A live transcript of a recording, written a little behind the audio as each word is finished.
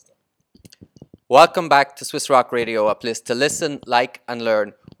Welcome back to Swiss Rock Radio, a place to listen, like and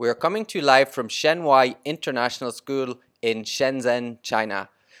learn. We are coming to you live from Shenhua International School in Shenzhen, China.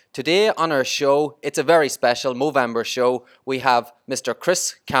 Today on our show, it's a very special Movember show. We have Mr.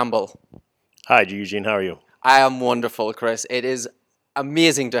 Chris Campbell. Hi, Eugene. How are you? I am wonderful, Chris. It is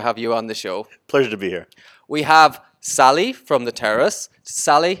amazing to have you on the show. Pleasure to be here. We have Sally from the Terrace.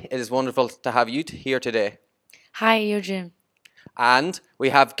 Sally, it is wonderful to have you here today. Hi, Eugene. And we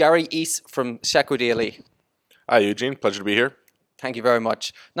have Gary East from Sheku Daily. Hi, Eugene. Pleasure to be here. Thank you very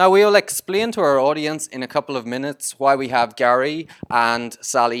much. Now, we will explain to our audience in a couple of minutes why we have Gary and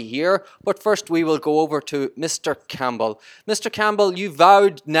Sally here. But first, we will go over to Mr. Campbell. Mr. Campbell, you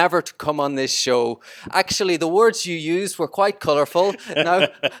vowed never to come on this show. Actually, the words you used were quite colourful. Now,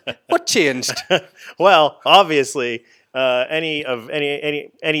 what changed? Well, obviously,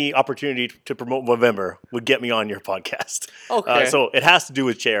 any opportunity to promote Movember would get me on your podcast. Okay. So it has to do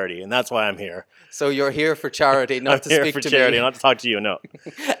with charity, and that's why I'm here. So you're here for charity, not to speak to me. I'm here for charity, not to talk to you, no.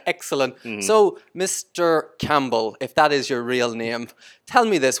 Excellent. So, Mr. Campbell, if that is your real name, tell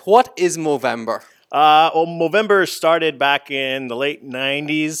me this. What is Movember? Well, Movember started back in the late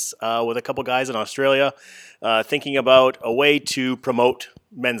 90s with a couple guys in Australia thinking about a way to promote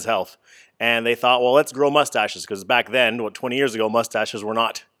men's health. And they thought, well, let's grow mustaches, because back then, 20 years ago, mustaches were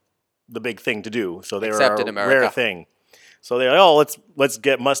not the big thing to do. So they Except were in a America. rare thing. So they're like, oh, let's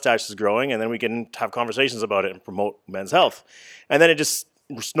get mustaches growing, and then we can have conversations about it and promote men's health. And then it just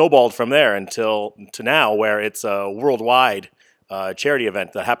snowballed from there until to now, where it's a worldwide charity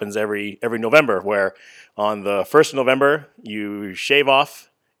event that happens every November, where on the 1st of November, you shave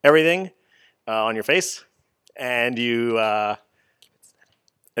off everything on your face, and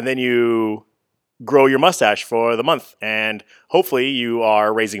then you grow your mustache for the month. And hopefully you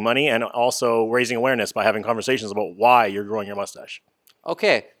are raising money and also raising awareness by having conversations about why you're growing your mustache.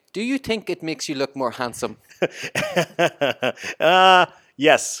 Okay. Do you think it makes you look more handsome?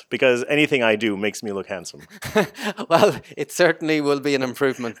 Yes, because anything I do makes me look handsome. Well, it certainly will be an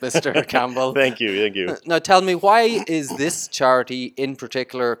improvement, Mr. Campbell. Thank you. Now, tell me, why is this charity in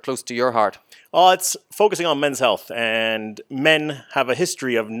particular close to your heart? Well, it's focusing on men's health, and men have a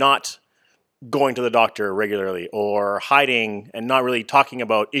history of not going to the doctor regularly or hiding and not really talking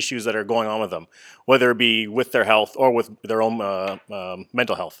about issues that are going on with them, whether it be with their health or with their own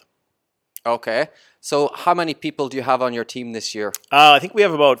mental health. Okay. So how many people do you have on your team this year? I think we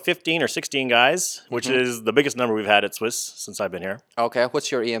have about 15 or 16 guys, which is the biggest number we've had at SWIS since I've been here. Okay.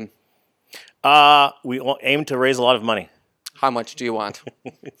 What's your aim? We aim to raise a lot of money. How much do you want?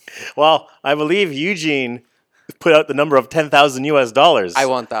 Well, I believe Eugene put out the number of $10,000 US. I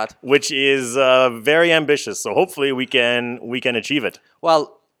want that. Which is very ambitious. So hopefully we can achieve it.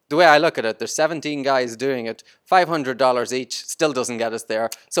 Well, the way I look at it, there's 17 guys doing it. $500 each still doesn't get us there.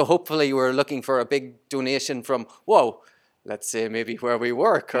 So hopefully we're looking for a big donation from, let's say maybe where we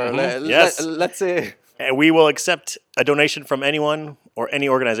work. Or Yes. let's say. And we will accept a donation from anyone or any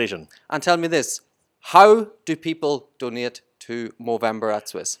organization. And tell me this, how do people donate to Movember at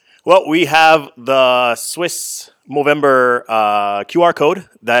SWIS? Well, we have the SWIS Movember QR code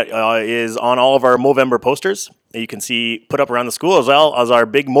that is on all of our Movember posters that you can see put up around the school, as well as our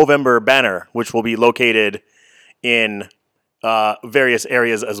big Movember banner, which will be located in various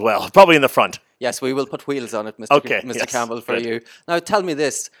areas as well, probably in the front. Yes, we will put wheels on it, Mr. Okay, Mr. yes, Campbell, for good. you. Now, tell me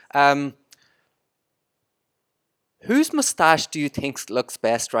this. Whose moustache do you think looks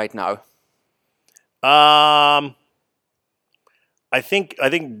best right now? I think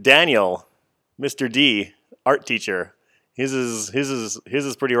Daniel, Mr. D, art teacher, his is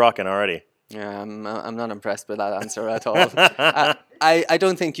pretty rocking already. Yeah, I'm not impressed with that answer at all. I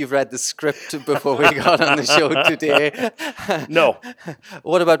don't think you've read the script before we got on the show today. No.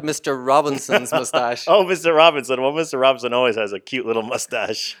 What about Mr. Robinson's moustache? Oh, Mr. Robinson. Well, Mr. Robinson always has a cute little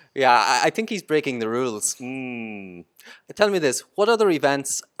mustache. Yeah, I think he's breaking the rules. Tell me this, what other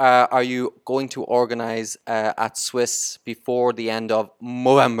events are you going to organize at SWIS before the end of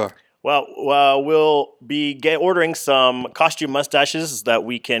Movember? Well, we'll be ordering some costume mustaches that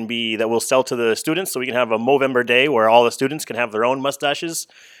we'll sell to the students, so we can have a Movember day where all the students can have their own mustaches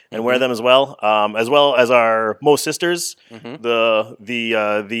and wear them as well as our Mo sisters.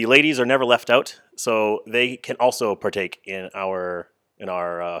 The ladies are never left out, so they can also partake in our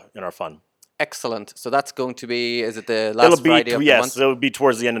fun. Excellent. So that's going to be, is it the last Friday of the month? Yes, it'll be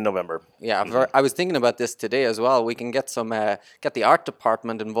towards the end of November. Yeah, I was thinking about this today as well. We can get get the art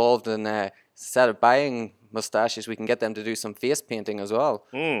department involved in instead of buying mustaches, we can get them to do some face painting as well.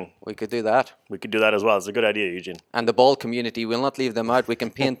 We could do that. We could do that as well. It's a good idea, Eugene. And the bald community, we'll not leave them out. We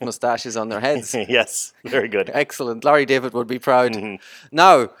can paint mustaches on their heads. Yes, very good. Excellent. Larry David would be proud.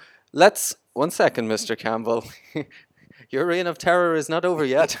 Now, let's One second, Mr. Campbell. Your reign of terror is not over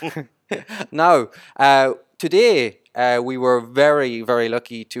yet. Now, today we were very, very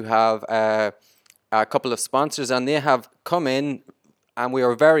lucky to have a couple of sponsors, and they have come in, and we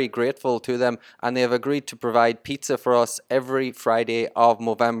are very grateful to them, and they have agreed to provide pizza for us every Friday of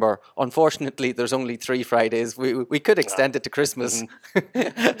Movember. Unfortunately, there's only 3 Fridays. We could extend it to Christmas.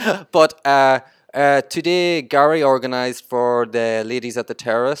 But today, Gary organised for the ladies at the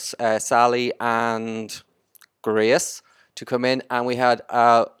terrace, Sally and Grace, to come in, and we had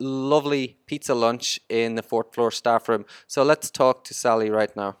a lovely pizza lunch in the 4th floor staff room. So let's talk to Sally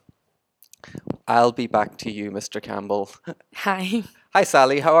right now. I'll be back to you, Mr. Campbell. Hi. Hi,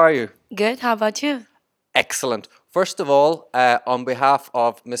 Sally. How are you? Good. How about you? Excellent. First of all, on behalf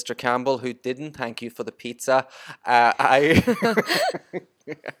of Mr. Campbell, who didn't thank you for the pizza, I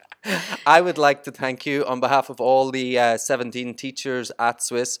I would like to thank you on behalf of all the 17 teachers at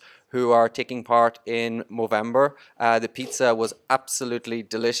SWIS who are taking part in Movember. The pizza was absolutely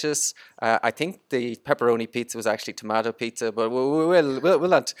delicious. I think the pepperoni pizza was actually tomato pizza, but we'll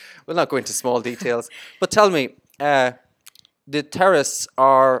not go into small details. But tell me, the terrace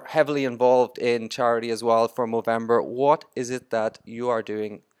are heavily involved in charity as well for Movember. What is it that you are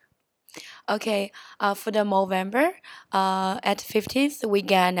doing? Okay. For the Movember, at 15th, we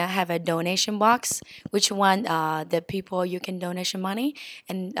gonna have a donation box. Which one? The people you can donation money,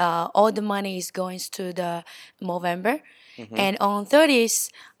 and all the money is going to the Movember. And on 30th,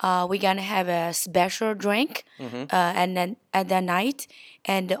 we gonna have a special drink, and then at that night,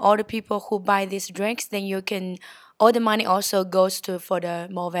 and all the people who buy these drinks, then you can. All the money also goes to for the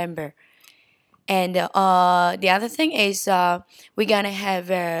Movember. And the other thing is we're gonna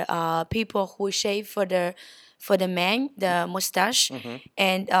have people who shave for the man the mustache,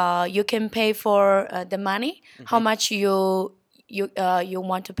 and you can pay for the money how much you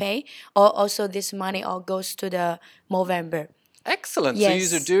want to pay. Or also this money all goes to the Movember. Excellent. Yes.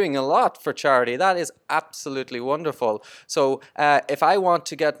 So you're doing a lot for charity. That is absolutely wonderful. So if I want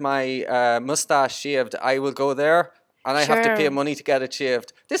to get my mustache shaved, I will go there and I have to pay Sure. money to get it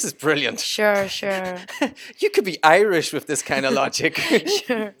shaved. This is brilliant. Sure, sure. You could be Irish with this kind of logic.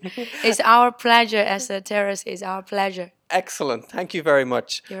 Sure. It's our pleasure as a terrace. It's our pleasure. Excellent. Thank you very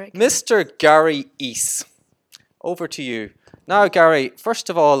much. You're welcome. Mr. Gary East, over to you. Now, Gary,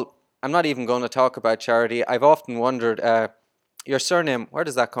 first of all, I'm not even going to talk about charity. I've often wondered, your surname, where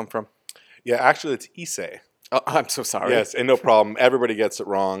does that come from? Yeah, actually, it's Issei. Oh, I'm so sorry. Yes, and no problem. Everybody gets it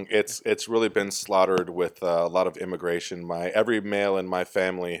wrong. It's really been slaughtered with a lot of immigration. Every male in my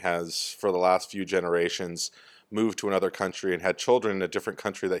family has, for the last few generations, moved to another country and had children in a different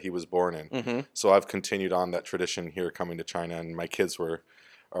country that he was born in. So I've continued on that tradition here, coming to China, and my kids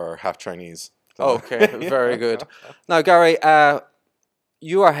are half Chinese. So. Okay, very good. Now, Gary,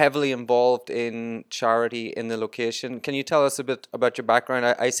 you are heavily involved in charity in the location. Can you tell us a bit about your background?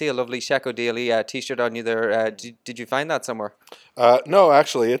 I see a lovely Sheco Daily T-shirt on you there. Did you find that somewhere? No,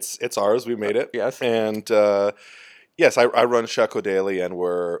 actually, it's ours. We made it. Yes. And yes, I run Sheco Daily, and we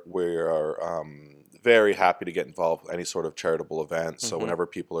are very happy to get involved with any sort of charitable event. So whenever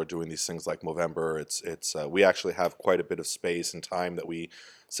people are doing these things like Movember, it's we actually have quite a bit of space and time that we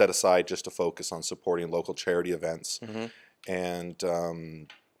set aside just to focus on supporting local charity events. And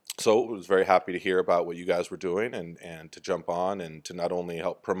so I was very happy to hear about what you guys were doing, and to jump on and to not only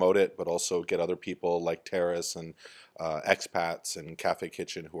help promote it, but also get other people like Terrace and expats and Cafe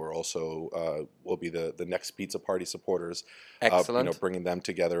Kitchen, who are also will be the next pizza party supporters. Excellent. Bringing them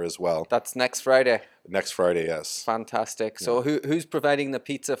together as well. That's next Friday. Next Friday, yes. Fantastic. So who's providing the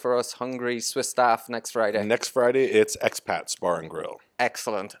pizza for us hungry Swiss staff next Friday? Next Friday, it's Expats Bar and Grill.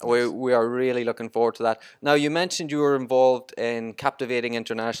 Excellent. We are really looking forward to that. Now, you mentioned you were involved in Captivating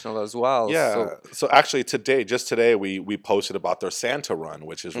International as well. Yeah. So actually just today, we posted about their Santa run,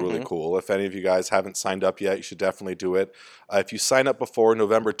 which is really cool. If any of you guys haven't signed up yet, you should definitely do it. If you sign up before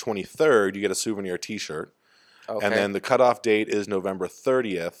November 23rd, you get a souvenir T-shirt. Okay. And then the cutoff date is November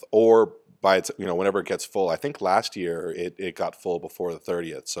 30th, or whenever it gets full. I think last year it got full before the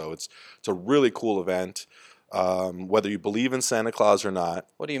 30th. So it's a really cool event. Whether you believe in Santa Claus or not.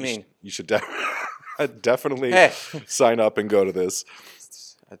 What do you mean? You should definitely sign up and go to this.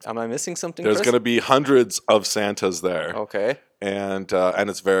 Am I missing something? There's Chris? going to be hundreds of Santas there. Okay. And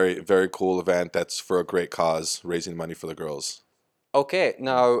it's a very, very cool event that's for a great cause, raising money for the girls. Okay,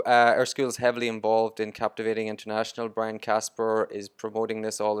 now our school is heavily involved in Captivating International. Brian Casper is promoting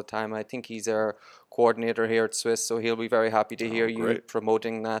this all the time. I think he's our coordinator here at SWIS, so he'll be very happy to hear you great.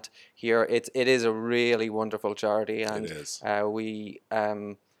 promoting that here. It is a really wonderful charity, and It is.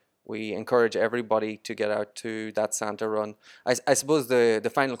 we encourage everybody to get out to that Santa run. I suppose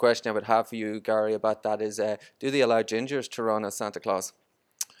the final question I would have for you, Gary, about that is, do they allow gingers to run as Santa Claus?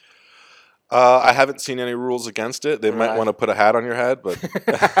 I haven't seen any rules against it. They might Right. want to put a hat on your head, but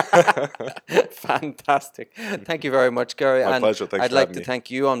Fantastic. Thank you very much, Gary. My And pleasure. Thanks I'd for like having to me.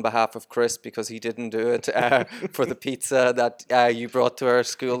 thank you on behalf of Chris because he didn't do it for the pizza that you brought to our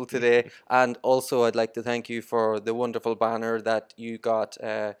school today. And also, I'd like to thank you for the wonderful banner that you got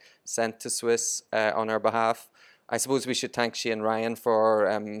sent to SWIS on our behalf. I suppose we should thank Shane Ryan for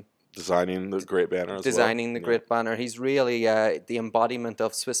designing the great banner as designing the well. great banner. He's really the embodiment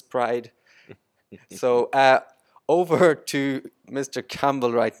of Swiss pride. So over to Mr.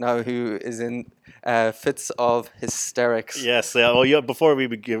 Campbell right now, who is in fits of hysterics. Yes. Well, yeah, before we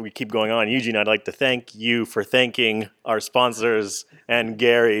keep going on, Eugene, I'd like to thank you for thanking our sponsors and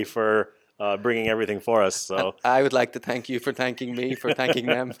Gary for bringing everything for us. So I would like to thank you for thanking me for thanking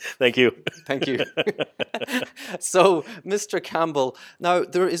them. thank you. Thank you. So, Mr. Campbell, now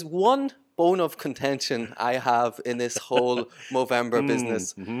there is one bone of contention I have in this whole Movember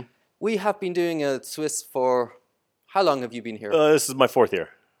business. We have been doing a Swiss for, how long have you been here? This is my 4th year.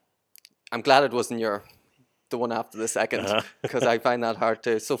 I'm glad it wasn't the one after the second, because I find that hard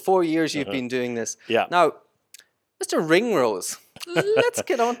to. So 4 years you've been doing this. Yeah. Now, Mr. Ringrose, let's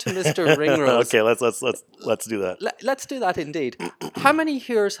get on to Mr. Ringrose. Okay, let's do that. Let's do that indeed. How many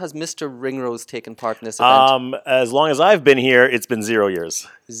years has Mr. Ringrose taken part in this event? As long as I've been here, it's been 0 years.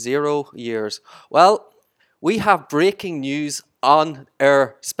 0 years. Well, we have breaking news on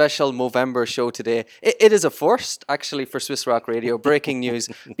our special Movember show today. It is a first, actually, for Swiss Rock Radio, breaking news,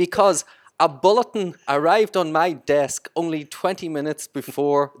 because a bulletin arrived on my desk only 20 minutes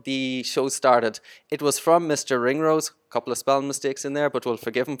before the show started. It was from Mr. Ringrose. A couple of spelling mistakes in there, but we'll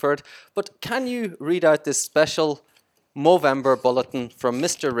forgive him for it. But can you read out this special Movember bulletin from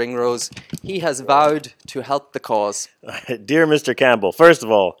Mr. Ringrose? He has vowed to help the cause. Dear Mr. Campbell, first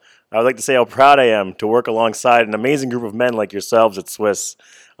of all, I would like to say how proud I am to work alongside an amazing group of men like yourselves at SWIS.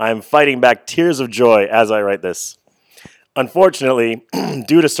 I am fighting back tears of joy as I write this. Unfortunately,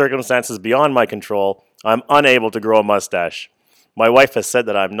 due to circumstances beyond my control, I'm unable to grow a mustache. My wife has said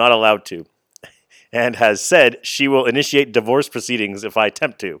that I'm not allowed to, and has said she will initiate divorce proceedings if I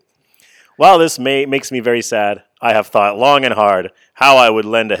attempt to. While this makes me very sad, I have thought long and hard how I would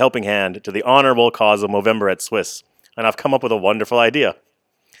lend a helping hand to the honorable cause of Movember at SWIS, and I've come up with a wonderful idea.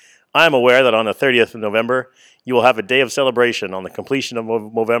 I am aware that on the 30th of November, you will have a day of celebration on the completion of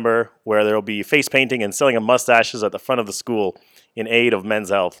Movember where there will be face painting and selling of mustaches at the front of the school in aid of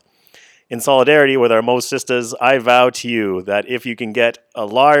men's health. In solidarity with our Mo sisters, I vow to you that if you can get a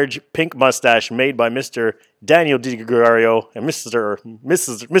large pink mustache made by Mr. Daniel DiGregorio and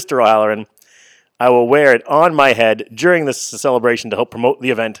Mr. O'Halloran, I will wear it on my head during this celebration to help promote the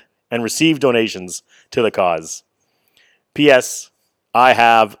event and receive donations to the cause. P.S. I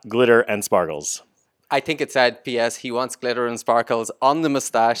have glitter and sparkles. I think it said, P.S. he wants glitter and sparkles on the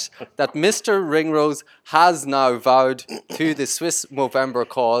moustache that Mr. Ringrose has now vowed to the Swiss Movember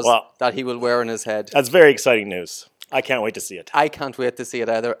cause that he will wear on his head. That's very exciting news. I can't wait to see it. I can't wait to see it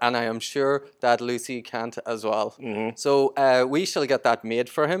either, and I am sure that Lucy can't as well. So we shall get that made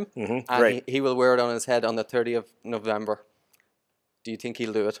for him, and Great. he will wear it on his head on the 30th of November. Do you think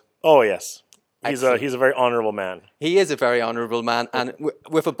he'll do it? Oh, yes. He's Excellent. a very honorable man. He is a very honourable man, and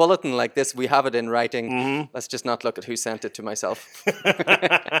with a bulletin like this, we have it in writing. Let's just not look at who sent it to myself.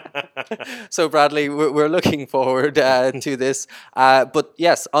 So, Bradley, we're looking forward to this. But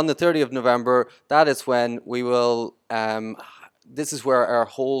yes, on the 30th of November, that is when we will... this is where our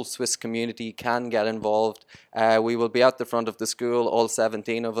whole Swiss community can get involved. We will be at the front of the school, all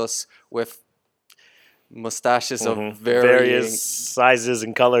 17 of us, with mustaches of various sizes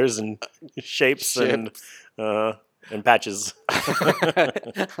and colors and shapes and patches.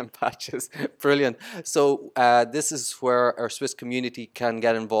 And patches. Brilliant. So this is where our Swiss community can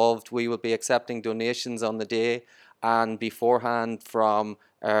get involved. We will be accepting donations on the day and beforehand from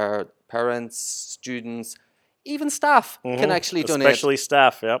our parents, students, even staff can actually donate. Especially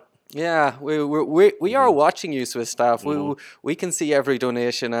staff, yep. Yeah, we are watching you, Swiss staff. We can see every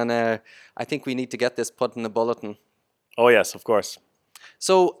donation, and I think we need to get this put in the bulletin. Oh, yes, of course.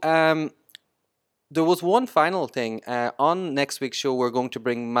 So there was one final thing. On next week's show, we're going to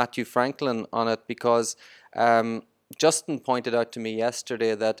bring Matthew Franklin on it because Justin pointed out to me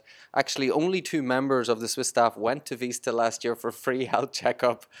yesterday that actually only 2 members of the Swiss staff went to Vista last year for free health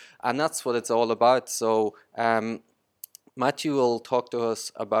checkup, and that's what it's all about. So Matthew will talk to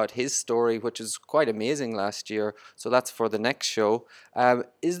us about his story, which is quite amazing last year. So that's for the next show.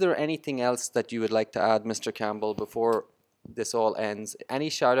 Is there anything else that you would like to add, Mr. Campbell, before this all ends. Any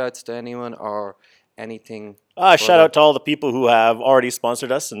shout outs to anyone or anything? Shout out to all the people who have already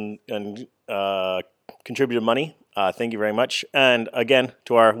sponsored us and contributed money. Thank you very much. And again,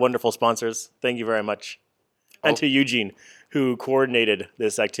 to our wonderful sponsors, thank you very much. And to Eugene, who coordinated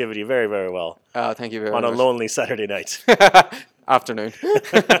this activity very, very well. Thank you very much. On a lonely Saturday night. Afternoon.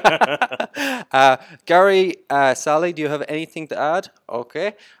 Gary, Sally, do you have anything to add?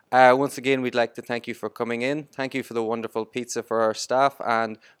 Okay. Once again, we'd like to thank you for coming in. Thank you for the wonderful pizza for our staff,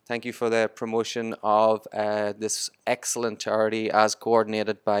 and thank you for the promotion of this excellent charity as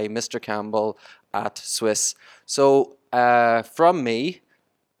coordinated by Mr. Campbell at SWIS. So from me,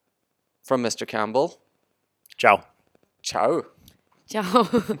 from Mr. Campbell. Ciao. Ciao. Ciao.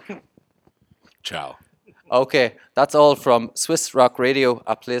 Ciao. Okay, that's all from SWIS Rock Radio,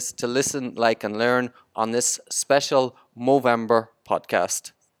 a place to listen, like, and learn on this special Movember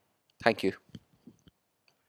podcast. Thank you.